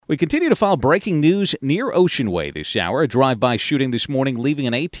We continue to follow breaking news near Ocean Way this hour. A drive-by shooting this morning leaving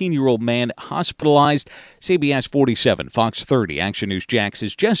an 18-year-old man hospitalized. CBS 47, Fox 30, Action News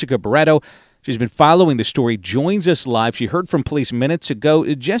Jax's Jessica Barretto. She's been following the story, joins us live. She heard from police minutes ago.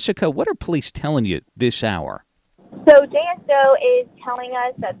 Jessica, what are police telling you this hour? So JSO is telling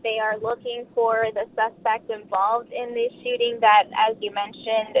us that they are looking for the suspect involved in this shooting that, as you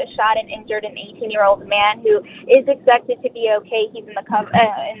mentioned, shot and injured an 18-year-old man who is expected to be okay. He's in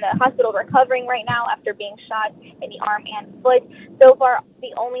the hospital recovering right now after being shot in the arm and foot. So far,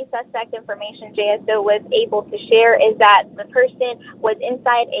 the only suspect information JSO was able to share is that the person was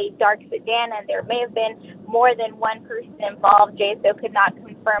inside a dark sedan and there may have been more than one person involved. JSO could not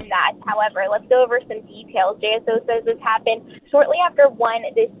confirm that. However, let's go over some details. JSO says this happened shortly after 1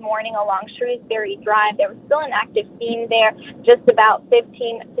 this morning along Shrewsbury Drive. There was still an active scene there just about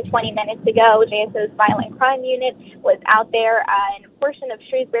 15 to 20 minutes ago. JSO's violent crime unit was out there, and a portion of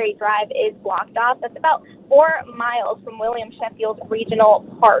Shrewsbury Drive is blocked off. That's about 4 miles from William Sheffield Regional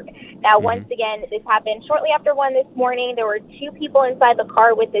Park. Now, once again, this happened shortly after 1 this morning. There were 2 people inside the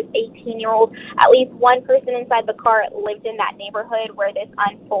car with this 18-year-old. At least one person inside the car lived in that neighborhood where this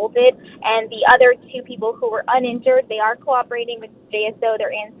unfolded, and the other 2 people who were uninjured, they are cooperating with JSO.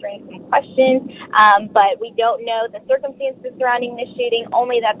 They're answering some questions, but we don't know the circumstances surrounding this shooting,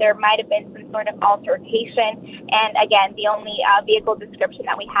 only that there might have been some sort of altercation. And again, the only vehicle description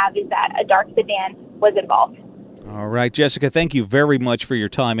that we have is that a dark sedan was involved. All right, Jessica, thank you very much for your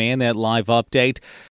time and that live update.